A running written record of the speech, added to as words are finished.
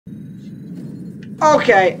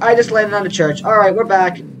Okay, I just landed on the church. Alright, we're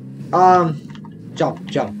back.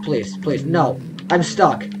 Jump, please, please. No, I'm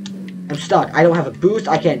stuck. I'm stuck. I don't have a boost.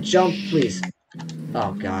 I can't jump. Please.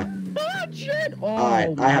 Oh, God. Ah, shit! Oh,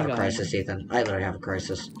 Alright, I have a God. crisis, Ethan. I literally have a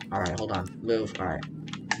crisis. Alright, hold on. Move. Alright.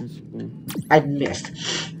 That's cool. I missed.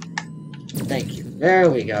 Thank you.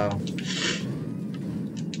 There we go.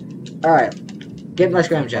 Alright. Get my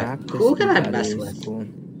scramjet. Who can I mess with? Cool.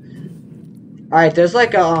 Alright, there's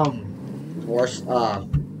like a,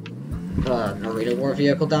 arena war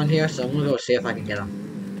vehicle down here, so I'm gonna go see if I can get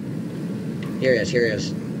him. Here he is, here he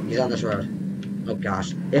is. He's on this road. Oh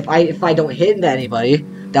gosh. If I don't hit into anybody,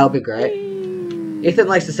 that would be great. Ethan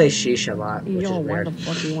likes to say sheesh a lot, which is weird. Why the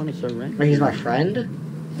fuck do you want to surrender? He's my friend?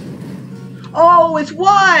 Oh, it's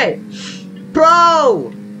what?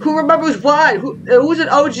 Bro! Who remembers what? Who's an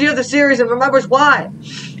OG of the series and remembers what?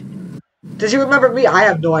 Does he remember me? I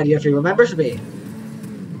have no idea if he remembers me.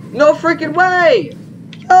 No freaking way!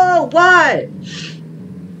 Yo, what?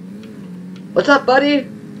 What's up, buddy?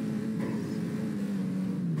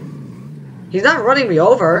 He's not running me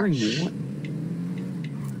over.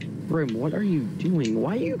 Brim, what are you doing?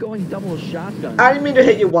 Why are you going double shotgun? I didn't mean to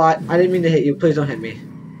hit you, Watt. I didn't mean to hit you. Please don't hit me.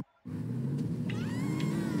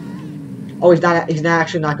 Oh, he's not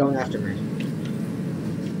actually not going after me.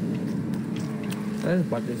 I just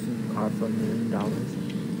bought this car for $1 million.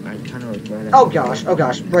 I kind of regret it. Oh gosh,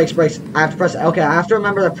 brakes. I have to press, okay, I have to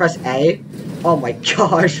remember to press A. Oh my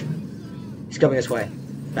gosh. He's coming this way.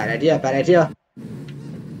 Bad idea.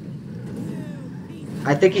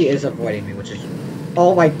 I think he is avoiding me, which is,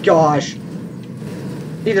 oh my gosh.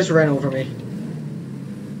 He just ran over me.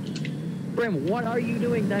 Brim, what are you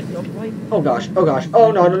doing? That's your wife. Oh gosh, oh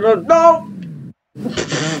no!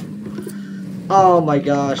 Oh my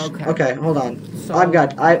gosh. Okay, hold on. So, I'm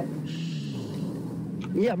good.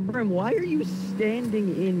 Yeah, Brim, why are you standing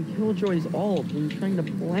in Killjoy's ult and trying to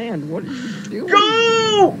plan? What are you doing?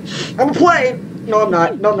 Go! I'm playing! No, I'm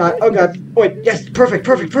not. Oh god. Wait, yes, perfect.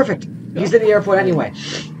 He's in the airport anyway.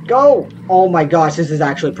 Go! Oh my gosh, this is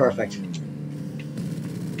actually perfect.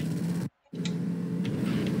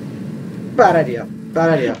 Bad idea.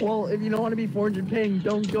 Well, if you don't want to be 400 ping,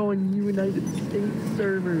 don't go in United States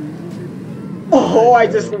servers. Oh, I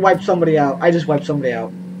just wiped somebody out.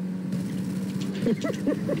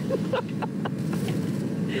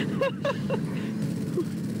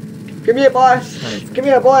 Give me a boy.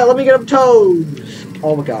 Let me get him toes.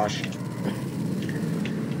 Oh my gosh.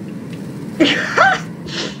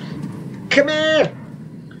 Come here.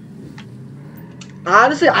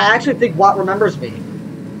 Honestly, I actually think Watt remembers me.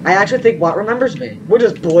 We're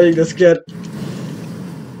just bullying this kid.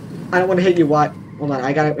 I don't want to hit you, Watt. Hold on,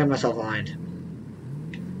 I gotta get myself aligned.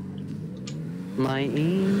 My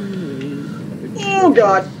aim is... Oh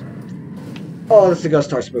god. Oh, this is gonna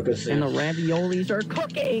start spooking soon. And the raviolis are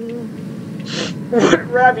cooking. What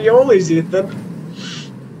raviolis, Ethan?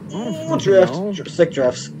 Oh, drift. Sick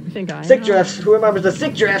drifts. Sick drifts. Who remembers the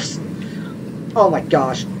sick drifts? Oh my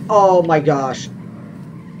gosh. Oh my gosh.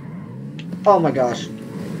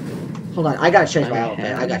 Hold on, I gotta change my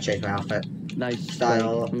outfit. Nice.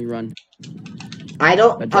 Style. Let me run.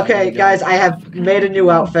 Okay, guys, I have made a new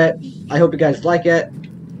outfit. I hope you guys like it.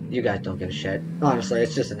 You guys don't give a shit. Honestly,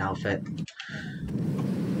 it's just an outfit.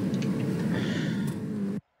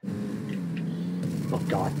 Oh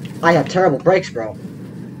god. I have terrible brakes, bro.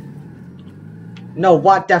 No,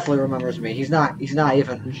 Watt definitely remembers me. He's not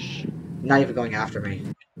even going after me.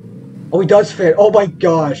 Oh, he does fit. Oh my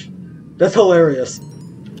gosh. That's hilarious.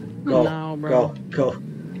 Go. No, bro. Go.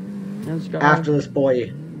 Let's go. After this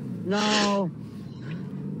boy. No.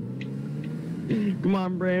 Come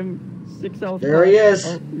on, Brim. 6 health. There he is.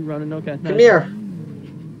 Oh, you're running. Okay. Come here,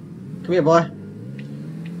 boy.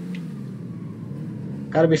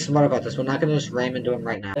 Gotta be smart about this. We're not gonna just ram into him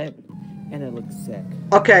right now. And it looks sick.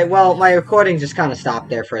 Okay, well, my recording just kind of stopped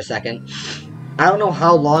there for a second. I don't know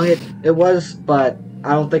how long it was, but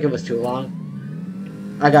I don't think it was too long.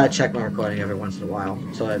 I gotta check my recording every once in a while,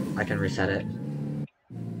 so I can reset it.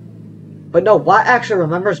 But no, Watt actually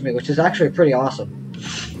remembers me, which is actually pretty awesome.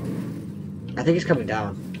 I think he's coming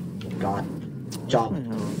down. Oh god. Jump.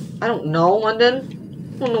 I don't know, London.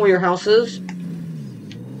 I don't know where your house is.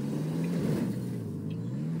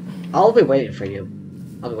 I'll be waiting for you.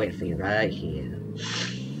 I'll be waiting for you right here.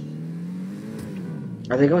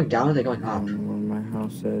 Are they going down or are they going up? Where my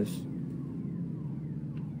house is.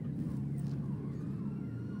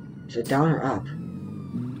 Is it down or up?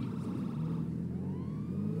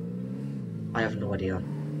 I have no idea.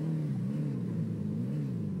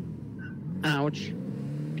 Ouch.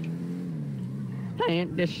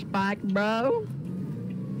 Plant the spike, bro.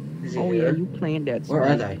 Is he Oh here? yeah, you planted that spike. Where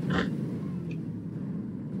are they?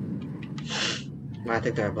 I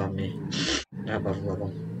think they're above me. They're above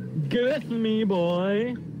level. Get me,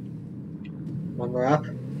 boy. One more up.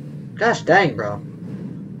 Gosh dang, bro.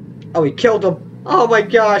 Oh, we killed him. Oh my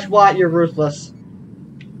gosh, Watt, you're ruthless.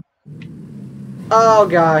 Oh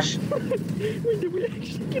gosh. Wait, did we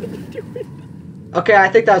actually get him to do it? Okay, I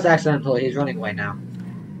think that was accidental. He's running away now.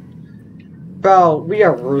 Bro, we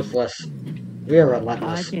are ruthless. We are I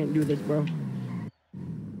relentless. can't do this, bro.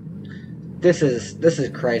 This is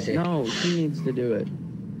crazy. No, he needs to do it.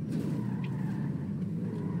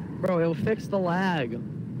 Bro, it'll fix the lag.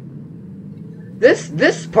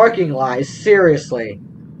 This parking lot is seriously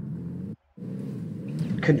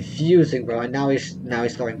confusing, bro. And now he's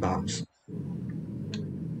throwing bombs.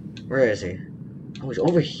 Where is he? Oh, he's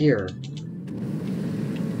over here.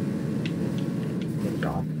 Oh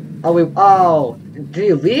God. Oh, did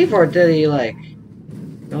he leave or did he like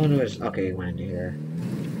go into his? Okay, he went into here.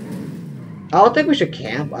 I don't think we should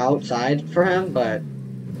camp outside for him, but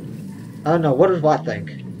I don't know. What does Watt think?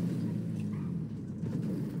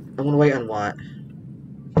 I'm gonna wait on Watt.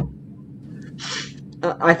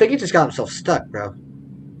 I think he just got himself stuck, bro.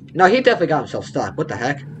 No, he definitely got himself stuck. What the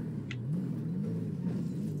heck?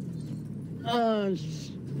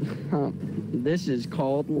 This is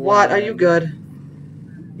called Watt, are you good?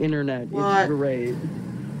 Internet. What? It's great.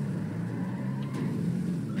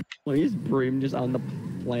 Well, he's Bream just on the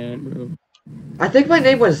planet, bro. I think my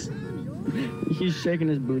name was. He's shaking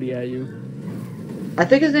his booty at you. I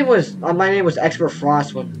think his name was. My name was Expert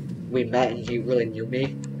Frost when we met, and he really knew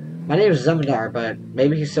me. My name is Zemindar, but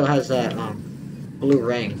maybe he still has that blue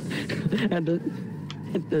ring. at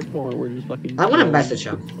this point, we're just fucking. I'm gonna message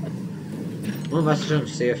him. I'm gonna message him to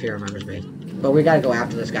see if he remembers me. But we gotta go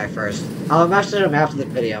after this guy first. I'll message him after the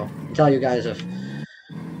video. Tell you guys if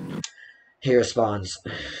he responds.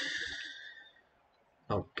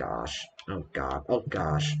 Oh gosh. Oh god. Oh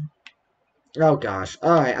gosh. Oh gosh.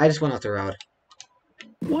 Alright, I just went off the road.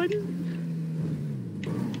 What?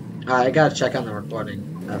 Alright, I gotta check on the recording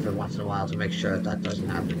every once in a while to make sure that doesn't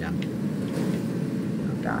happen again.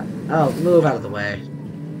 Oh god. Oh, move out of the way.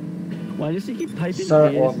 Why does he keep typing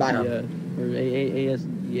Sir ASD, or madam? or ASD or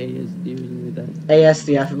something like that?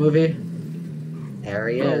 ASDF movie? There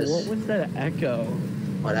he Bro, is. what was that echo?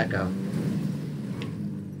 Where'd that go?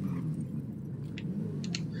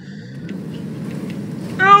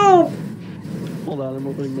 No! Hold on, I'm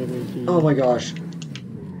opening my machine. Oh my gosh.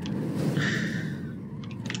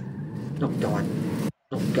 Oh god.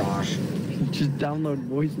 Oh gosh. Just download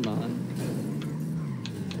VoiceMod.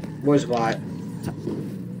 Where's Watt?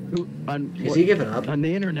 Is he giving up? On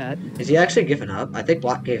the internet. Is he actually giving up? I think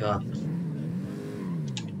Watt gave up.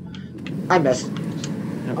 I missed.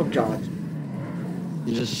 Oh god.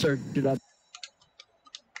 You just search it up.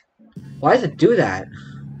 Why does it do that?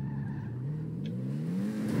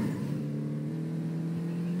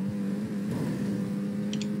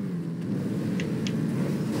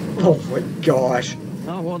 Oh my gosh.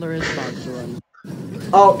 Oh, well, there is spots to run.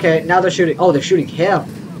 Oh, okay, now they're shooting. Oh, they're shooting him.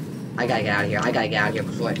 I gotta get out of here. I gotta get out of here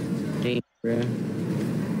before I...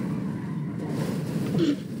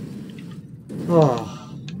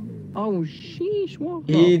 Oh. Oh, sheesh. What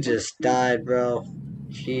He just died, bro.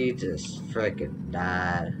 He just freaking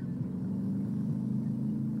died.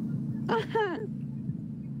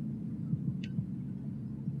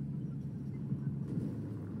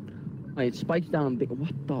 Wait, spikes down big. What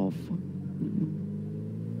the fuck?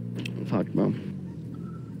 Fuck, bro.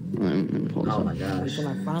 Let me pull this Oh up. my gosh. When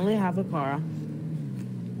I finally have a car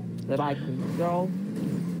that I can sell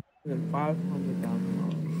for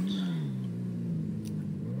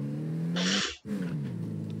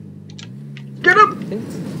 $500,000. Get him!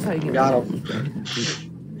 That's how you get Got him.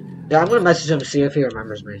 Yeah, I'm gonna message him to see if he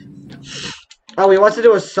remembers me. Oh, he wants to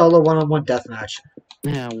do a solo one-on-one deathmatch.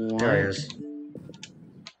 Yeah, what? There he is.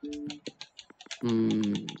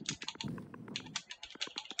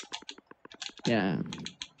 Yeah.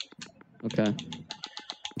 Okay.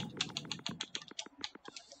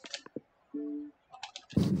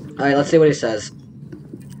 Alright, let's see what he says.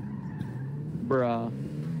 Bruh.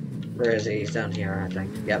 Where is he? He's down here, I think.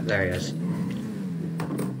 Yep, there he is.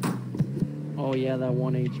 Oh yeah, that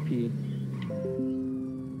 1 HP.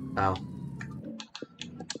 Oh.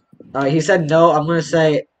 He said no. I'm gonna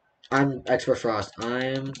say I'm Expert Frost.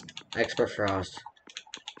 I'm Expert Frost.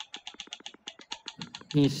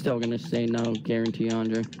 He's still gonna say no, guarantee,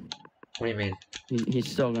 Andre. What do you mean?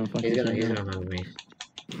 He's still gonna fucking say He's no. gonna remember me.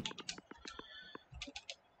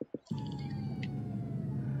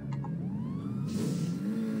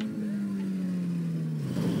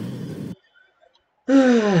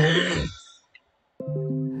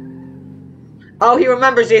 Oh, he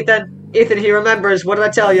remembers, Ethan. Ethan, he remembers. What did I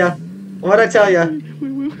tell you? What'd I tell you?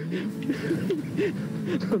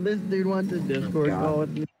 This dude wants a Discord God. call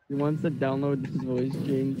with me. He wants to download his voice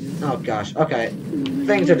changes. Oh gosh. Okay.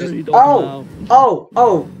 Things are just. He don't know.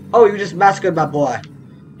 Oh! You just massacred my boy.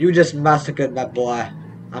 You just massacred my boy.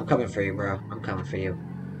 I'm coming for you, bro. I'm coming for you.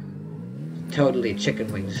 Totally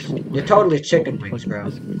chicken wings. You're totally chicken wings,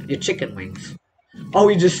 bro. You're chicken wings. Oh,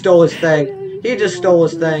 he just stole his thing. He just stole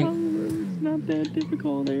his thing. It's not that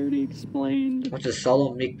difficult. I already explained. What's his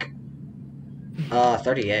solo meek?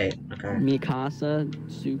 38. Okay. Mikasa,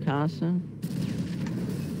 Tsukasa.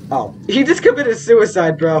 Oh, he just committed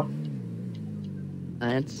suicide, bro.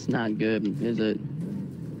 That's not good, is it?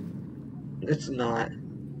 It's not.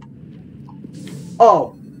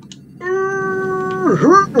 Oh.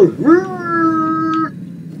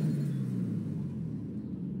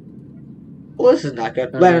 Well, this is not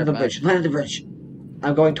good. Land on the bridge. Land on the bridge.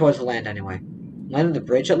 I'm going towards the land anyway. Land on the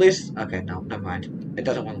bridge at least? Okay, no, never mind. It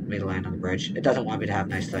doesn't want me to land on the bridge. It doesn't want me to have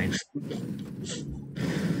nice things.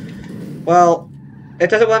 Well, it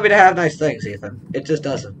doesn't want me to have nice things, Ethan. It just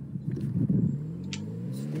doesn't.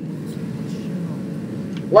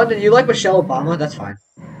 London, you like Michelle Obama? That's fine.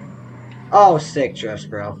 Oh, sick drifts,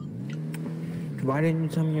 bro. Why didn't you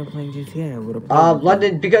tell me you were playing GTA? I would have played.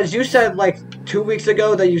 London, because you said like 2 weeks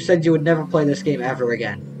ago that you said you would never play this game ever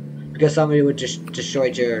again. Because somebody would just destroy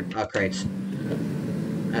your crates.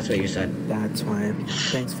 That's what you said. That's why.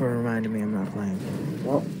 Thanks for reminding me I'm not playing.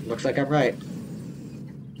 Well, looks like I'm right.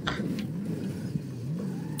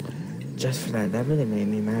 Just for that really made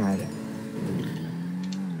me mad.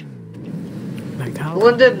 Like how?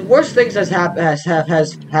 London, worse things oh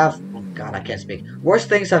God, I can't speak. Worse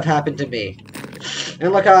things have happened to me.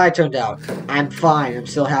 And look how I turned out. I'm fine. I'm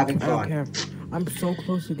still having I don't fun. care. I'm so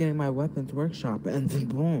close to getting my weapons workshop, and then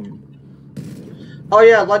boom. Oh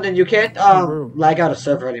yeah, London, you can't True. lag out a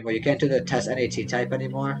server anymore. You can't do the test NAT type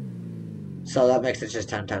anymore. So that makes it just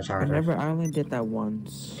 10 times harder. I only did that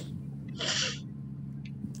once.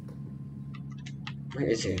 Where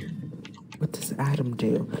is he? What does Adam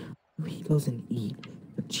do? He doesn't eat.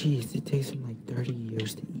 But jeez, it takes him like 30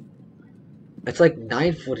 years to eat. It's like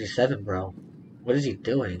 9:47, bro. What is he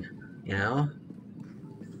doing? You know?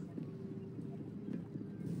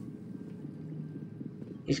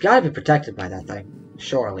 He's gotta be protected by that thing.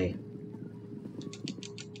 Surely.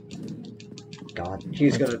 God.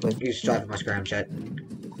 He's driving my scramjet.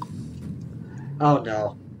 Oh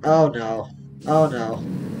no. Oh no. Oh no.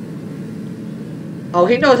 Oh,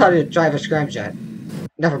 he knows how to drive a scramjet.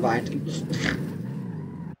 Never mind.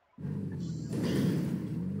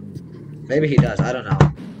 Maybe he does, I don't know.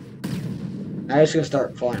 Now he's gonna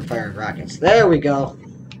start firing rockets. There we go.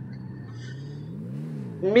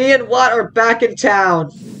 Me and Watt are back in town.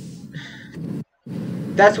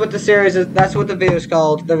 That's what the series is. That's what the video is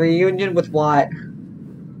called. The reunion with Watt.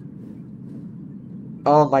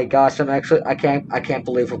 Oh my gosh! I can't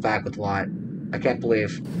believe we're back with Watt. I can't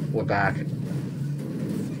believe we're back.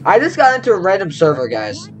 I just got into a random server,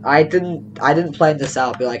 guys. I didn't plan this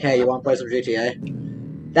out. Be like, hey, you want to play some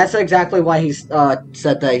GTA? That's exactly why he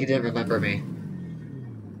said that he didn't remember me.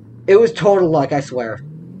 It was total luck, I swear.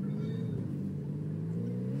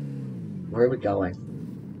 Where are we going?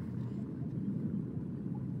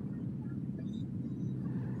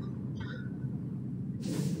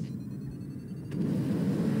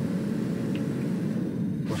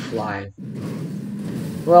 We're flying.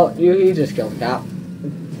 Well, he just killed Cap.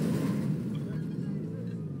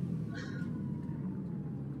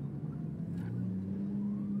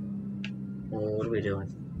 What are we doing?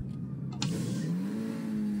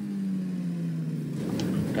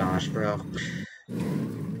 Gosh, bro.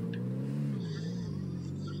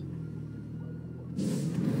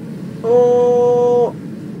 Oh!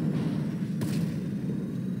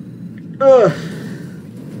 Ugh.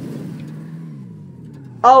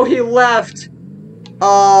 Oh, he left!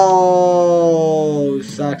 Oh,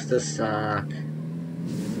 sucks to suck.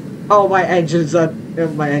 Oh, my engine's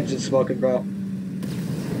smoking, bro.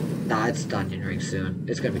 Nah, it's Dungeon Ring soon.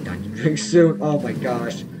 It's gonna be Dungeon Ring soon. Oh my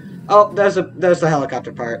gosh. Oh, there's the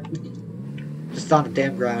helicopter part. Just on the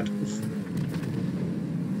damn ground.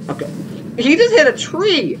 Okay. He just hit a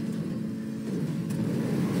tree!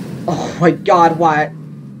 Oh my god, Wyatt.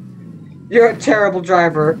 You're a terrible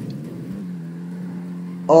driver.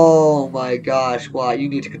 Oh my gosh, Wyatt, you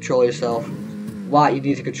need to control yourself. Wyatt, you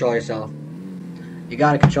need to control yourself. You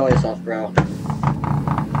gotta control yourself, bro.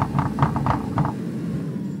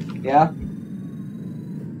 Yeah?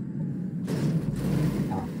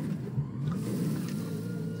 No.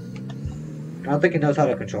 I don't think he knows how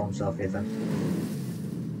to control himself, Ethan.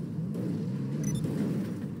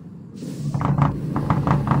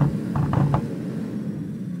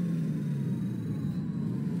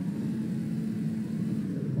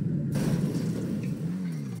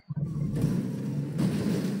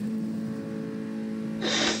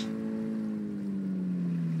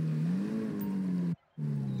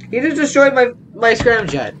 He just destroyed my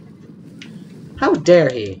scramjet. How dare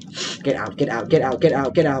he? Get out, get out, get out, get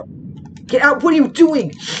out, get out. Get out, what are you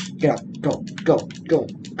doing? Get out, go, go, go,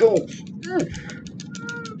 go.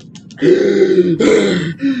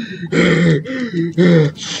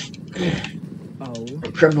 Oh.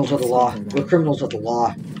 We're criminals of the law. We're criminals of the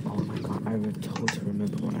law. Oh my god, I would totally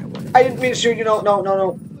remember when I went. I didn't mean to shoot you, no, no, no,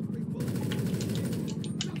 no.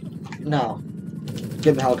 No. Get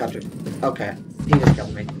in the helicopter. Okay. He just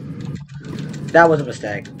killed me. That was a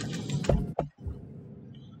mistake.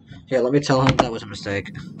 Here, let me tell him that was a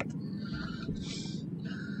mistake.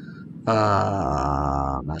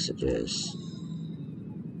 Messages.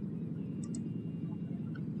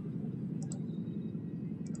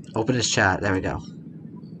 Open his chat. There we go.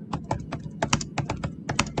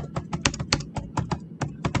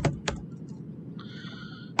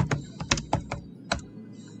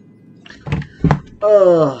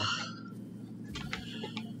 Ugh.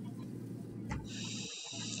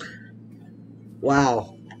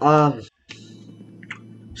 Wow.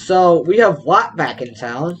 So we have Watt back in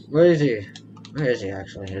town. Where is he? Where is he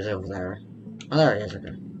actually? He's over there. Oh, there he is.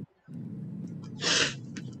 Okay.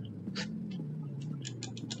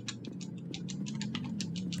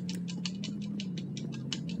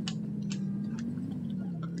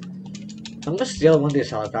 I'm gonna steal one of these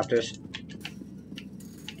helicopters.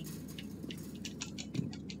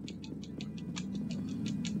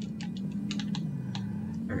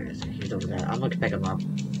 Where is he? He's over there. I'm gonna pick him up.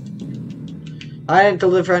 I didn't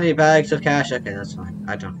deliver any bags of cash. Okay, that's fine.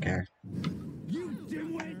 I don't care.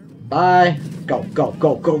 Bye. Go, go,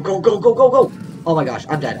 go, go, go, go, go, go, go. Oh my gosh,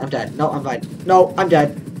 I'm dead. I'm dead. No, I'm fine. No, I'm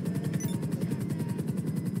dead.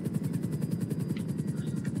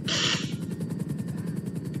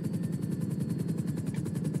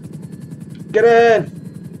 Get in!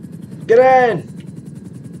 Get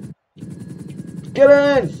in! Get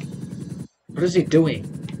in! What is he doing?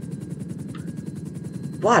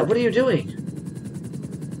 What? What are you doing?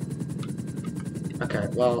 Okay,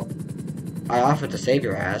 well, I offered to save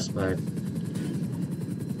your ass, but...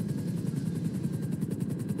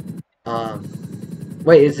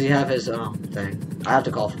 Wait, does he have his own thing? I have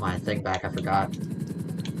to call for my thing back, I forgot.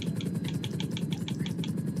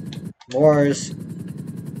 Moors,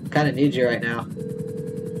 kinda need you right now.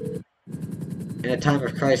 In a time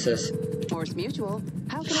of crisis. Force Mutual,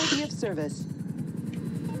 how can I be of service?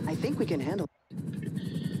 I think we can handle.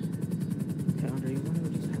 Andre, you know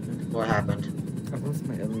what just happened? What happened? I lost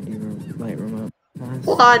my LED light remote.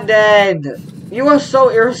 London! You are so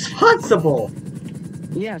irresponsible!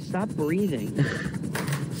 Yeah, stop breathing.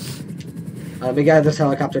 Let me get this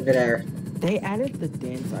helicopter midair. They added the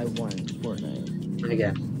dance I won in Fortnite. And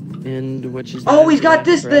again. And which is Oh, he's got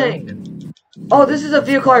this thing! Oh, this is a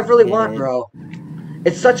vehicle I really want, bro.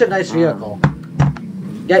 It's such a nice vehicle.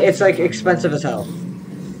 Yeah, it's like expensive as hell.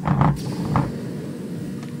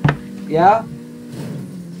 Yeah?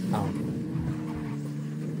 Oh.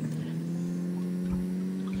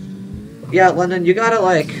 Yeah, London, you gotta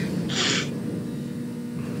like...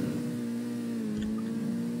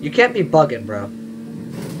 You can't be bugging, bro.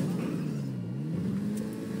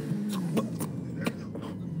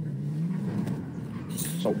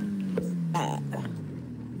 So.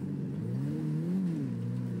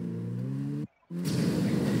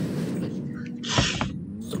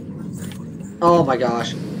 Oh my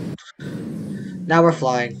gosh. Now we're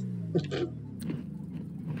flying.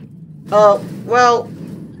 Oh, well,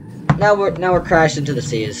 now we're crashed into the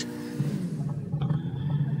seas.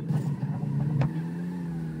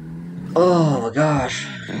 Oh my gosh.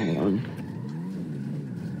 Hold on.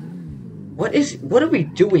 What are we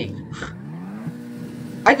doing?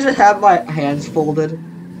 I just have my hands folded.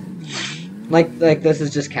 Like this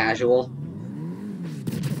is just casual.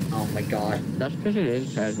 Oh my god. That's because it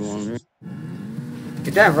is casual.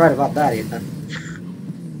 You're damn right about that, Ethan.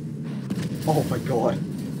 Oh my god.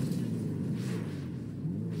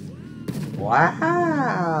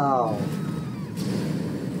 Wow.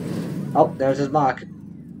 Oh, there's his mock.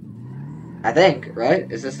 I think,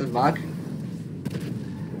 right? Is this his mock?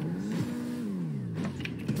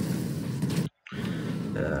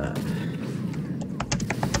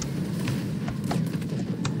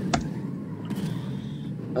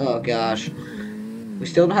 Oh gosh. We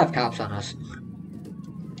still don't have cops on us.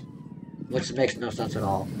 Which makes no sense at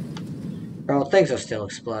all. Bro, things are still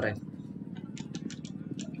exploding.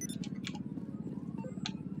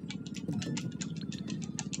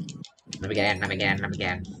 Let me get in, let me get in, let me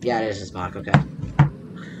get in. Yeah, it is his mark, okay.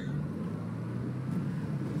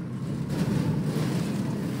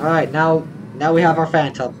 Alright, now we have our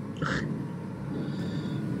Phantom.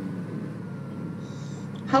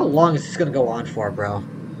 How long is this gonna go on for, bro?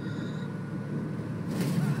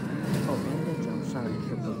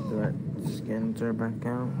 enter back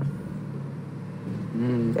out.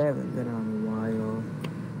 Mm. They haven't been on in a while.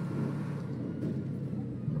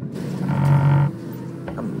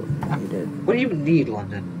 I'm muted. What do you need,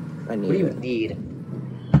 London? I What need do you it. need?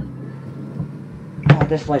 Oh,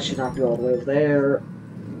 this light should not be all the way over there.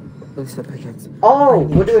 Please step back out. Oh, I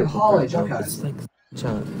need we're doing triple haulage, purple. okay. It's like such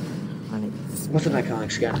a iconic. What's an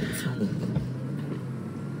iconic skin? Iconic.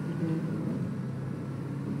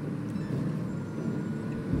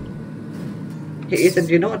 Hey, Ethan,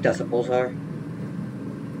 do you know what decibels are?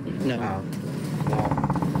 No, Oh. Well,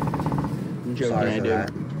 I'm joking. sorry I for do.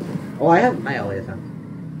 that. Oh, I have mail, Ethan.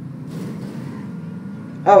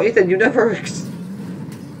 Oh, Ethan, you never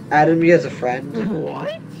added me as a friend?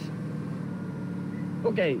 What?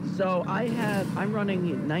 Okay, so I'm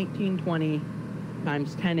running 1920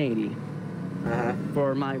 times 1080 Uh-huh.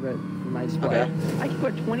 for my square. Okay. I can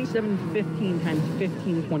put 2715 times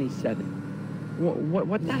 1527.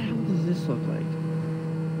 What the hell does this look like?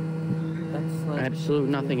 That's like Absolute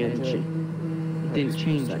nothing. It didn't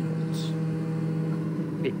change it.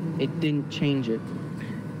 It didn't change it.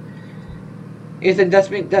 Ethan, that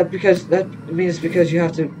means because you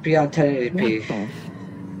have to be on 1080p.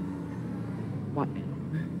 What?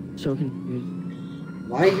 So confused.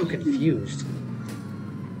 Why are you confused?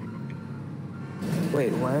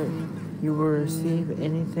 Wait, what? You will receive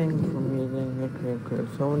anything from using your credit card.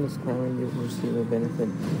 If someone is claiming you will receive a benefit,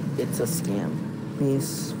 it's a scam.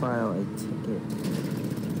 Please file a ticket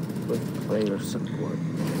with player support.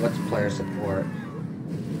 What's player support?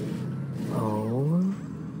 Oh?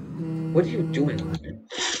 What are you doing, London?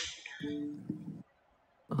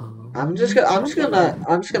 Oh. I'm just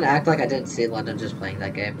gonna act like I didn't see London just playing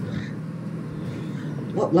that game.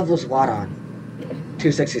 What level's Watt on?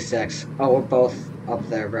 266. Oh, we're both up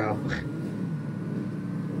there, bro.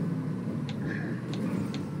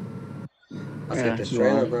 Let's get this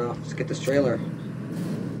trailer, bro. Let's get this trailer.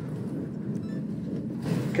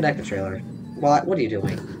 Connect the trailer. What are you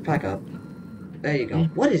doing? Back up. There you go.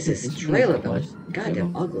 What is this trailer, though?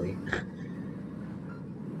 Goddamn ugly.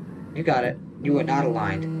 You got it. You were not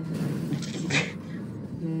aligned.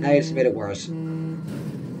 Now you just made it worse.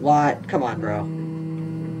 What? Come on, bro.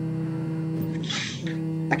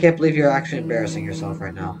 I can't believe you're actually embarrassing yourself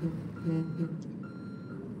right now.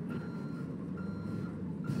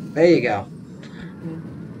 There you go.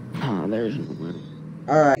 Ah, there's no one.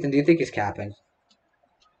 Alright, then do you think he's capping?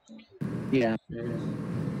 Yeah.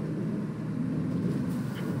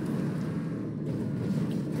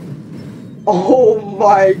 Oh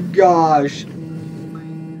my gosh!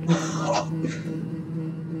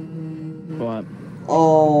 What?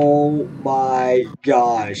 Oh my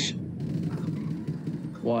gosh.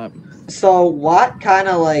 What? So Watt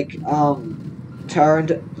kinda like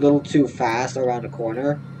turned a little too fast around a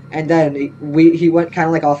corner, and then he went kinda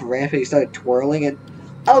like off a ramp and he started twirling, and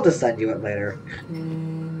I'll just send you it later.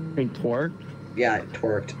 Hey, twerk? Yeah, it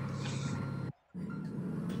twerked.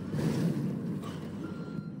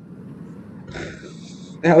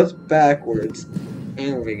 That was backwards.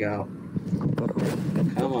 Here we go.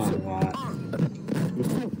 Come on, Watt.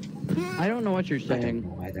 I don't know what you're I don't saying.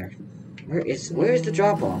 know either. Where is the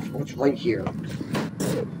drop off? Oh, it's right here.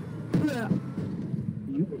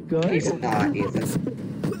 You good? He's not, Ethan.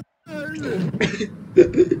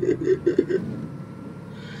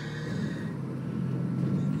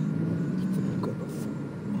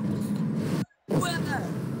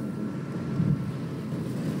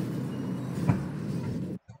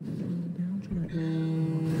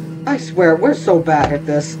 I swear, we're so bad at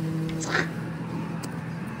this.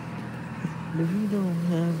 We don't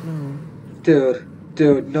have no.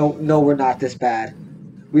 Dude, no, we're not this bad.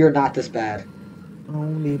 We are not this bad. I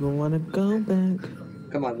don't even want to go back.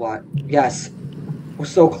 Come on, Watt. Yes. We're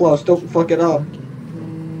so close. Don't fuck it up.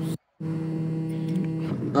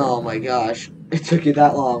 Oh my gosh. It took you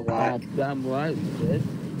that long, Watt. Damn right, bitch.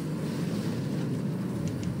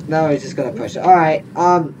 Now he's just gonna push it. Alright,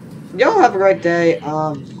 y'all have a great day.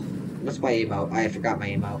 What's my emote? I forgot my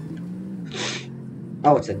emote.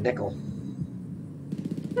 Oh, it's a nickel.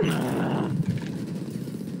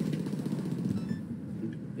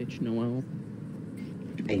 Bitch Noel.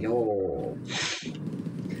 Hey, yo.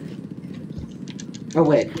 Oh,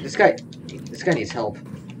 wait. This guy needs help.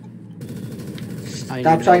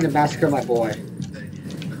 Stop trying to massacre my boy.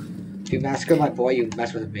 If you massacre my boy, you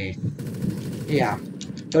mess with me. Yeah.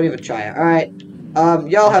 Don't even try it. Alright.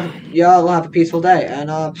 Y'all have a peaceful day, and,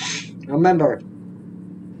 remember.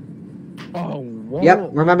 Oh, whoa. Yep,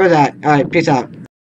 remember that. Alright, peace out.